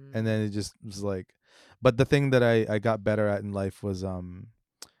 and then it just was like. But the thing that I got better at in life was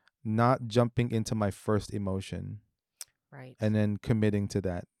not jumping into my first emotion Right. and then committing to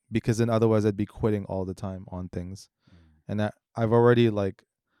that, because then otherwise I'd be quitting all the time on things. And that I've already like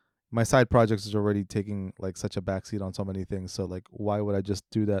my side projects is already taking like such a backseat on so many things. So like, why would I just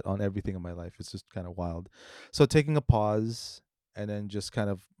do that on everything in my life? It's just kind of wild. So taking a pause and then just kind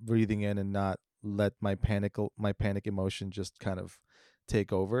of breathing in and not let my panic emotion just kind of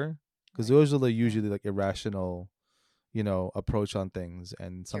take over, because those are the usually like irrational, approach on things.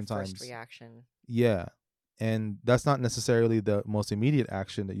 And It's your sometimes first reaction. yeah. And that's not necessarily the most immediate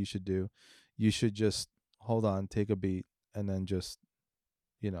action that you should do. You should just hold on, take a beat, and then just,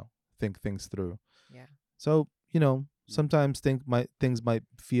 think things through. Yeah. So, sometimes things might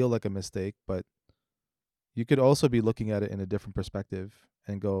feel like a mistake, but you could also be looking at it in a different perspective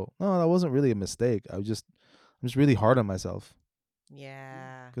and go, no, that wasn't really a mistake. I'm just really hard on myself.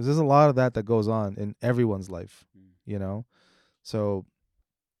 Yeah. Because there's a lot of that goes on in everyone's life, So,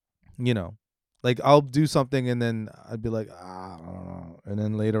 like I'll do something and then I'd be like, I don't know. And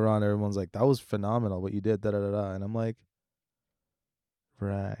then later on, everyone's like, that was phenomenal what you did, da da da da. And I'm like,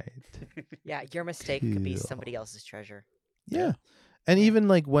 right. Yeah, your mistake could be Cool. somebody else's treasure. Yeah. And even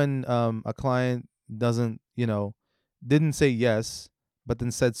like when a client doesn't, didn't say yes, but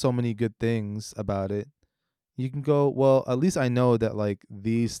then said so many good things about it, you can go, well, at least I know that like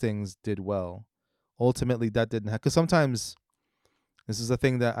these things did well. Ultimately, that didn't happen. Because sometimes this is a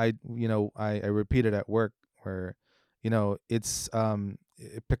thing that I repeated at work where, it's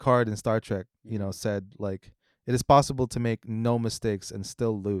Picard in Star Trek, said like, it is possible to make no mistakes and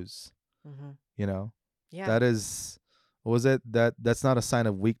still lose. Mm-hmm. Yeah. That is, what was it? That's not a sign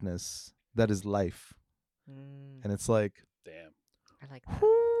of weakness. That is life. And it's like, Damn. I like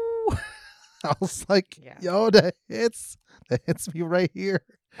that. I was like, Yeah. yo, that hits me right here.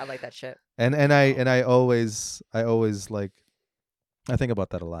 I like that shit. And I always like, I think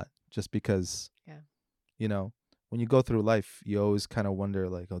about that a lot, just because, when you go through life, you always kind of wonder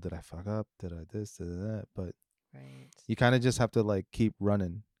like, oh, did I fuck up? Did I this? Did I that? But Right. you kind of just have to like keep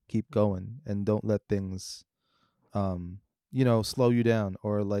running, keep going, and don't let things, slow you down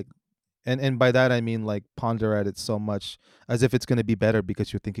or like, and by that I mean like ponder at it so much as if it's going to be better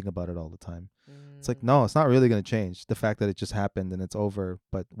because you're thinking about it all the time. It's like, no, it's not really going to change. The fact that it just happened and it's over.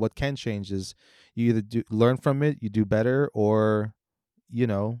 But what can change is you either learn from it, you do better, or,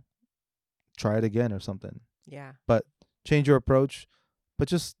 try it again or something. Yeah. But change your approach. But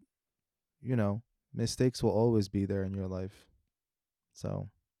just, mistakes will always be there in your life. So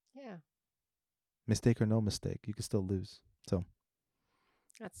Yeah. mistake or no mistake, you can still lose. So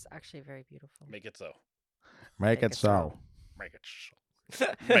That's actually very beautiful. Make it so. make it so. Make it so.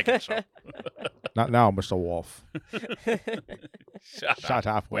 Make it so. Not now, Mr. Wolf. Shut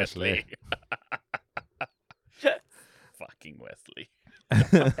up, Wesley. Fucking Wesley.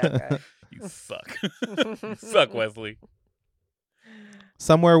 Fuck that guy. You suck. You suck, Wesley.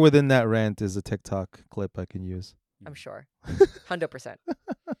 Somewhere within that rant is a TikTok clip I can use. I'm sure. 100%.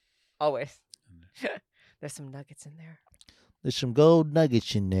 Always. There's some nuggets in there. There's some gold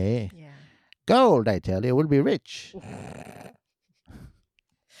nuggets in there. Yeah. Gold, I tell you, we'll be rich.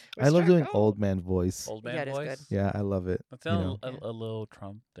 I love doing Gold. old man voice. Old man Yeah, it is voice. good. Yeah, I love it. Let's You know. a little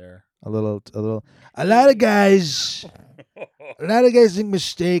Trump there. A lot of guys make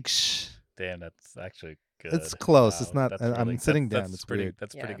mistakes. Damn, that's actually good. It's close. It's Wow, not. that's I'm really- sitting that's- down. that's It's pretty. weird.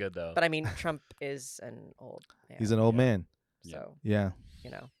 That's pretty Yeah. good though. But I mean, Trump is an old man. He's an old Yeah. man. Yeah. So, Yeah.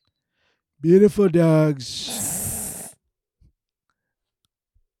 Beautiful dogs.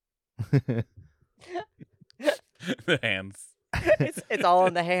 The hands. it's all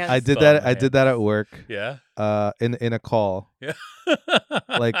in the hands. I did Saw that. my I did that at work. Yeah. In a call, Yeah.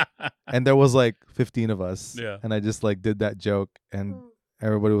 Like, and there was like 15 of us. Yeah. And I just like did that joke, and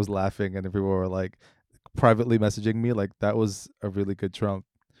everybody was laughing, and people were like privately messaging me like that was a really good Trump.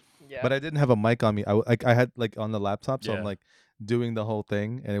 Yeah. But I didn't have a mic on me. I had like on the laptop, so Yeah. I'm like doing the whole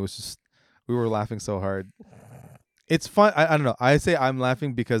thing, and it was just we were laughing so hard. It's fun. I don't know. I say I'm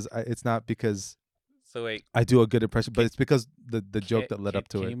laughing because it's not because So wait, I do a good impression, but it's because the joke that led up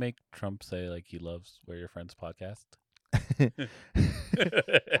to Can it. you make Trump say like he loves We're Your Friends podcast?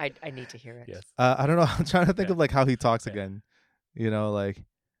 I need to hear it. Yes. I don't know. I'm trying to think Yeah. of like how he talks Yeah. again. Like It's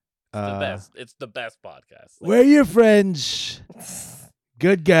the best. It's the best podcast. Like, we're your friends,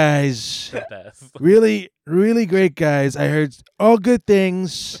 good guys, the best. really, really great guys. I heard all good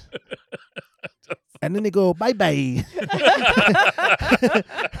things, and then they go bye bye.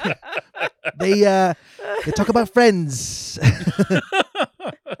 They talk about friends,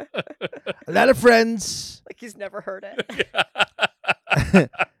 a lot of friends. Like he's never heard it.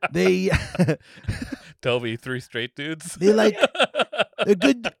 they Toby, 3 straight dudes. They like- they're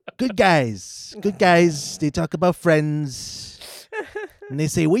good guys. Good guys. They talk about friends, and they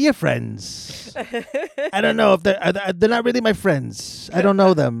say we're your friends. I don't know if they're not really my friends. I don't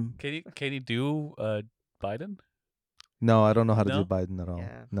know them. Can you do Biden? No, I don't know how to No? do Biden at all.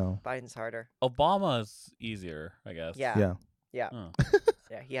 Yeah. No. Biden's harder. Obama's easier, I guess. Yeah. Yeah. Oh.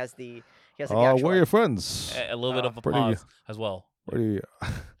 Yeah. He has the actual. Oh, we're your friends. A little bit of a Pretty- pause as well. Pretty.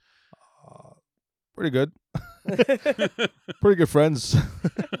 Pretty good. Pretty good friends.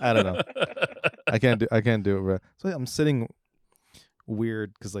 I don't know. I can't do it. Bro. So I'm sitting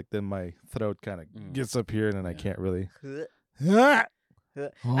weird because like then my throat kind of gets up here and then I Yeah. can't really. That's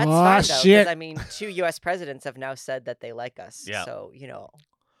fine though, because I mean, 2 U.S. presidents have now said that they like us. Yeah. So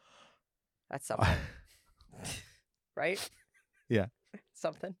that's something, right? Yeah.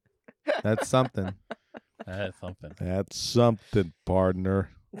 Something. That's something. That's something. That's something, partner.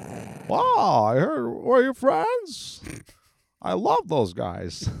 Wow, I heard we're your friends. I love those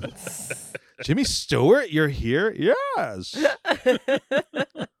guys. Jimmy Stewart, you're here? Yes.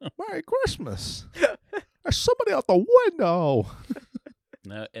 Merry Christmas. There's somebody out the window.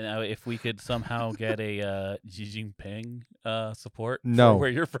 Now, if we could somehow get a Xi Jinping support, No. for We're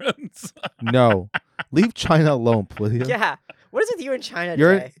Your Friends. No. Leave China alone, will you? Yeah. What is with you in China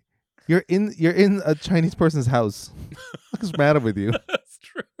You're- today? You're in a Chinese person's house. What's the matter with you? That's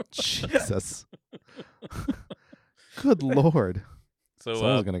true. Jesus. Good Lord. So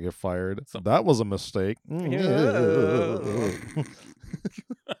Someone's gonna get fired. so- That was a mistake.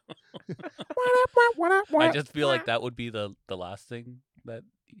 I just feel like that would be the last thing that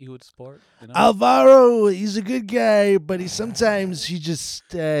he would support. You know? Alvaro, he's a good guy, but he just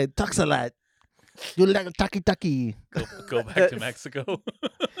talks a lot. You like talkie. Go back to Mexico.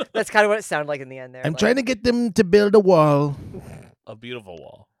 That's kind of what it sounded like in the end there. I'm like, trying to get them to build a wall, A beautiful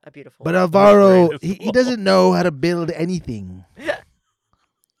wall. a beautiful. but wall. Alvaro, greatest he wall. doesn't know how to build anything.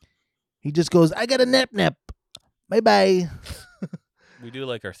 He just goes, I got a nap. Bye. We do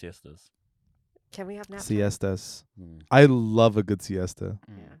like our siestas. Can we have nap time? Siestas. Mm. I love a good siesta.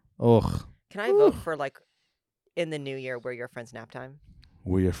 Yeah. Ugh. Can I vote for like in the new year where your friends nap time?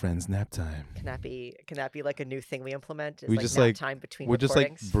 We're your friends nap time. Can that be like a new thing we implement? Is We like just, nap like- time between We're just like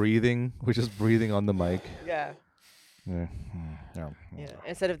recordings? breathing. We're just breathing on the mic. Yeah. Yeah. Yeah.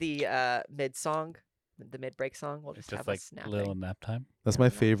 Instead of the mid song, the mid break song, we'll just Just have like us napping. little nap time. That's my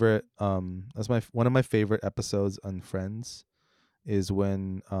favorite. That's one of my favorite episodes on Friends, is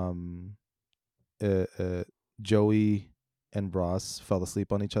when Joey and Ross fell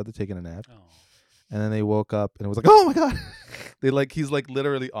asleep on each other taking a nap, Oh. and then they woke up and it was like, oh my god, he's like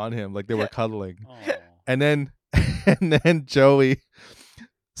literally on him, like they were cuddling, Oh. and then Joey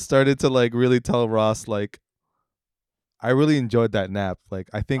started to like really tell Ross like, I really enjoyed that nap. Like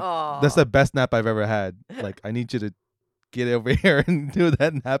I think that's the best nap I've ever had. Like I need you to get over here and do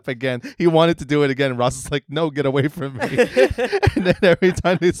that nap again. He wanted to do it again. Ross is like, no, get away from me. And then every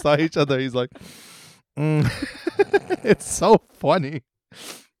time they saw each other, he's like, it's so funny.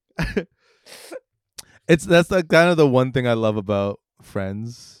 That's like kind of the one thing I love about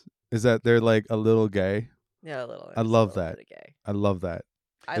Friends is that they're like a little gay. Yeah, a little. I just a love little that. bit of gay. I love that.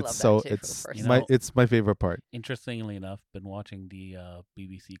 I it's love so that too. it's for the You first know- time. it's my favorite part. Interestingly enough, been watching the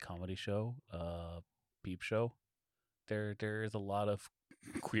BBC comedy show, Peep Show. There is a lot of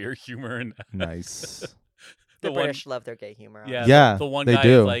queer humor in that. Nice. The the one- British love their gay humor. Yeah, honestly. Yeah, the one they guy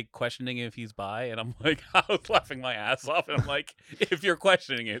do. is like questioning if he's bi, and I'm like, I was laughing my ass off, and I'm like, if you're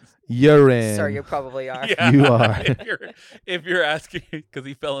questioning it, You're in. Sir, you probably are. yeah, You are. if you're asking because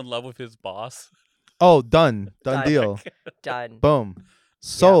he fell in love with his boss, Oh, done Done. deal. Done. Boom.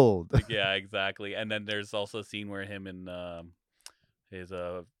 Sold. like, yeah, exactly. And then there's also a scene where him and his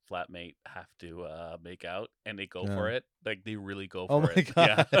flatmate have to make out, and they go for it. Like they really go Oh for my it.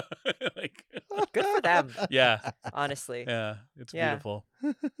 Yeah, God. like Good for them. yeah, Honestly. yeah, it's Yeah. beautiful.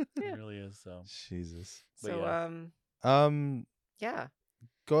 Yeah. It really is. So Jesus. but So yeah. yeah.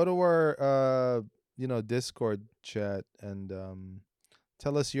 Go to our Discord chat and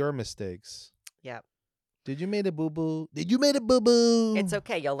tell us your mistakes. Yeah. Did you make a boo boo? Did you make a boo boo? It's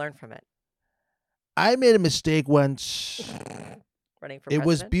okay. You'll learn from it. I made a mistake once. Running for It was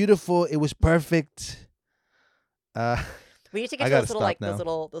president. beautiful. It was perfect. We need to I get to gotta those little stop like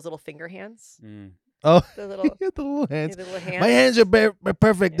now. those little finger hands. Mm. Oh, The little, the little hands. the little hands. My hands are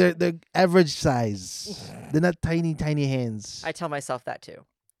perfect. Yeah. They're average size. They're not tiny hands. I tell myself that too.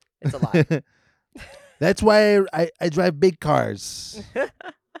 It's a lie. That's why I drive big cars.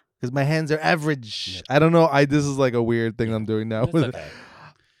 Because my hands are average. Yep. I don't know. This is like a weird thing I'm doing now. It's okay.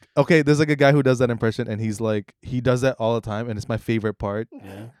 Okay, there's like a guy who does that impression, and he's like, he does that all the time, and it's my favorite part.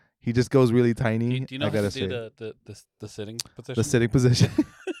 Yeah. He just goes really tiny. Do you know I how gotta to do say, the sitting position? the sitting position.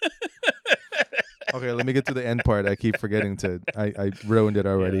 Okay, let me get to the end part. I keep forgetting to. I ruined it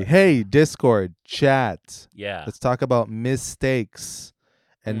already. Yeah. Hey, Discord chat. Yeah. Let's talk about mistakes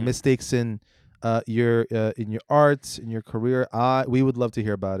and Mm. mistakes in your art, in your career. We would love to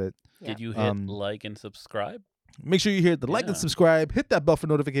hear about it. Did you hit Um, like and subscribe? Make sure you hit the like and Yeah. subscribe. Hit that bell for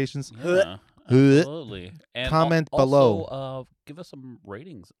notifications. Yeah, absolutely. And Comment also, below. Give us some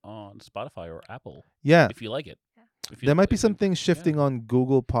ratings on Spotify or Apple Yeah, if you like it. If you, there might be if some you- things shifting on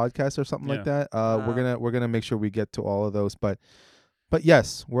Google Podcasts or something like Yeah. that. We're gonna make sure we get to all of those. But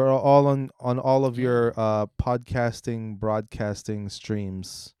yes, we're all on all of your podcasting, broadcasting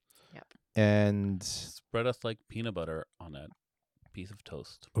streams. Yep. And Spread us like peanut butter on a piece of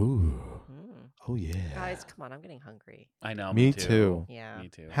toast. ooh, Mm. oh yeah. Guys, come on, I'm getting hungry. I know. Me too. Yeah. Me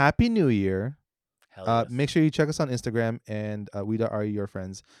too. Happy New Year. Hell yes. Make sure you check us on Instagram and we are your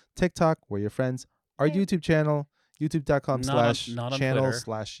friends. TikTok, we're your friends. Our Yay. YouTube channel, youtube.com Not on channel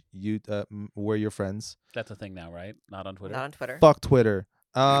Twitter. / we're your friends. That's a thing now, right? Not on Twitter. Not on Twitter. Fuck Twitter.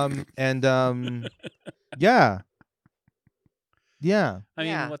 And yeah. Yeah. I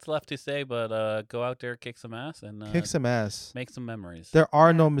mean, Yeah. what's left to say? But go out there, kick some ass, and Kick some ass. make some memories. There are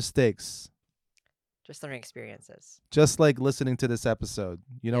Yeah. no mistakes. Just learning experiences. Just like listening to this episode.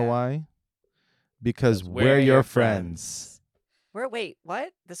 You know Yeah. why? Because Because we're your friends. Wait,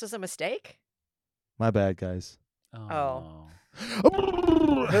 what? This was a mistake? My bad, guys. Oh.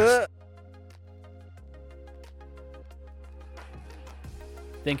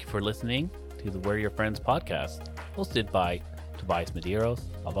 Thank you for listening to the We're Your Friends podcast, hosted by Tobias Medeiros,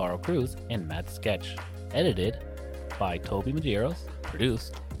 Alvaro Cruz, and Matt Sketch. Edited by Toby Medeiros,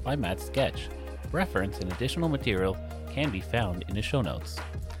 produced by Matt Sketch. Reference and additional material can be found in the show notes.